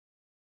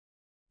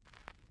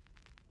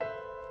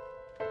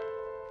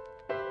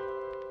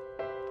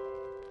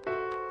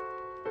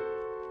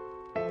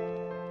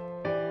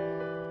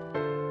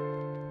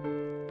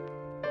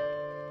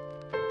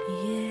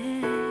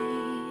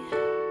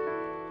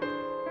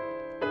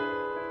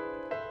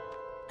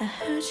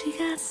heard she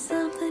got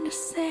something to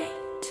say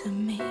to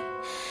me.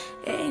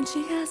 Ain't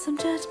she got some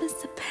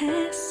judgments to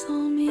pass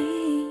on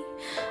me?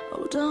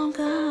 Oh, don't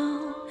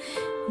go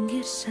and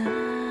get shy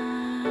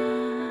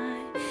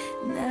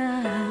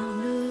now,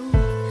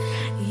 no.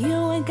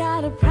 You ain't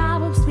got a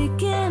problem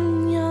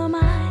speaking your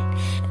mind,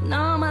 and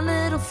all my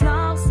little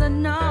flaws I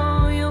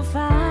know you'll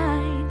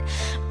find,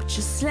 but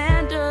your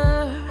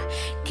slander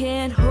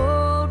can't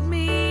hold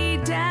me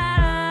down.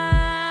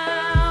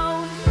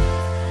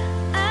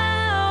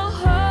 I'll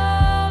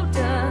hold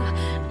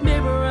a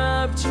mirror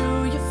up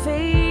to your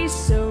face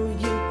so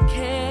you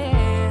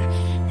can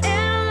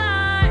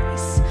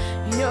analyze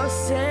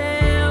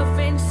yourself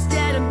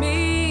instead of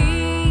me.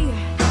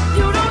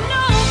 You don't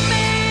know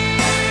me.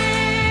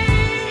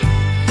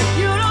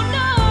 You don't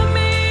know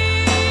me.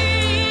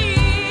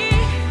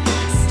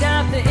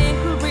 Stop the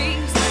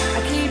inquiries. I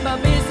keep my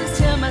business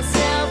to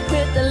myself.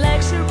 Quit the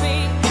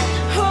lecturing.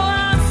 Oh,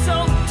 I'm so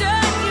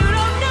done. You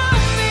don't know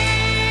me.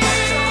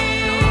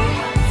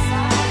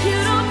 You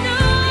don't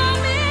know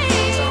me.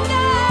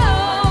 No.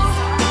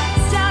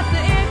 Stop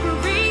the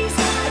inquiries.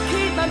 I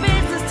keep my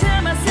business to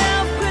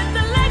myself. Quit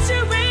the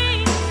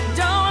lecturing.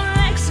 Don't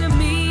lecture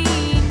me,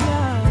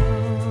 no.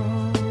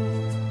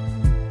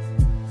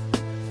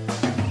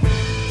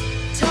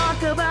 Talk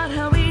about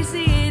how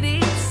easy it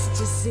is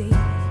to see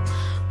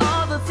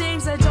all the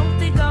things I don't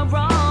think are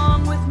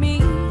wrong with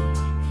me.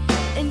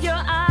 And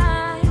your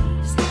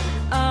eyes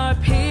are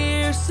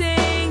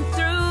piercing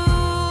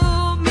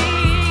through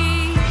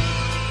me.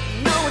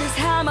 Notice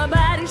how my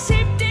body's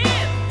shaped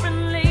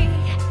differently.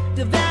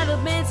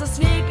 Developments are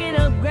sneaking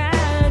up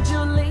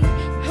gradually.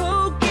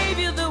 Who gave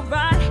you the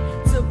right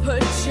to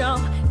put your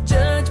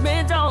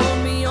judgment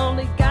on me?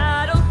 Only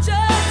God will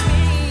judge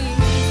me.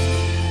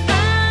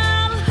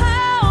 I'll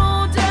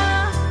hold a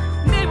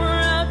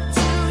mirror up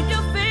to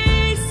your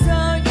face so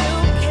you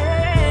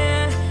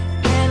can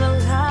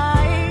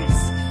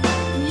analyze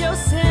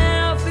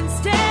yourself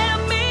instead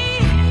of me.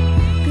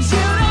 'Cause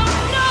you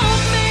don't know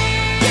me.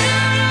 You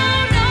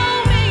don't know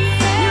me.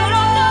 You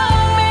don't know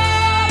me.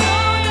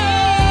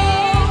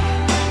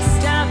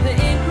 Stop the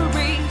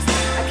inquiries.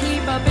 I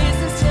keep my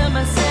business to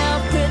myself.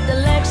 Quit the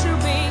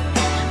lecturing.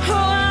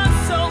 Oh, I'm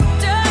so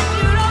done.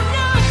 You don't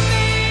know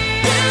me.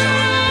 You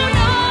don't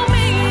know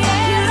me.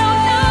 You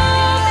don't know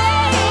me.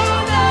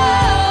 No.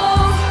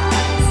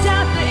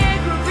 Stop the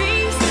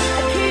inquiries.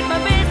 I keep my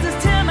business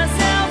to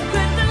myself.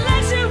 Quit the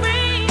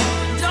lecturing.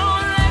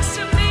 Don't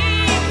lecture me.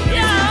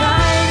 Is it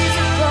right? Is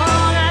it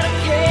wrong? I don't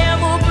care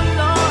who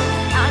belong.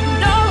 I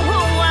know who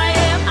I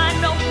am. I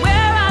know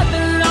where I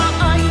belong.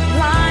 Are you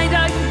blind?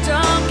 Are you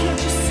dumb? Can't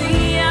you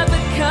see I've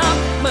become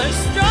much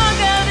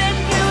stronger than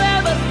you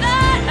ever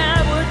thought I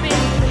would be?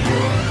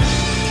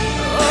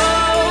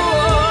 Oh,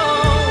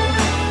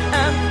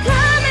 I'm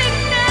coming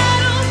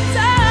out on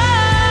top,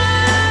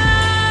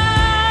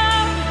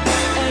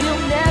 and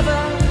you'll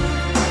never,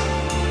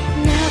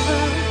 never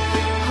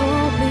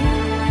hold me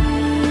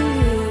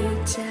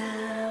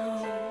down.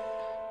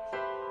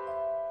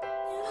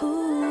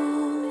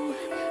 Ooh,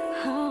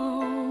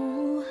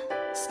 oh,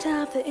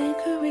 stop the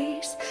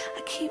inquiries. I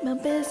keep my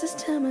business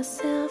to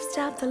myself.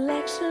 Stop the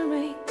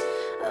lecturing.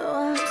 Oh,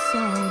 I'm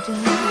so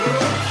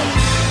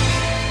done.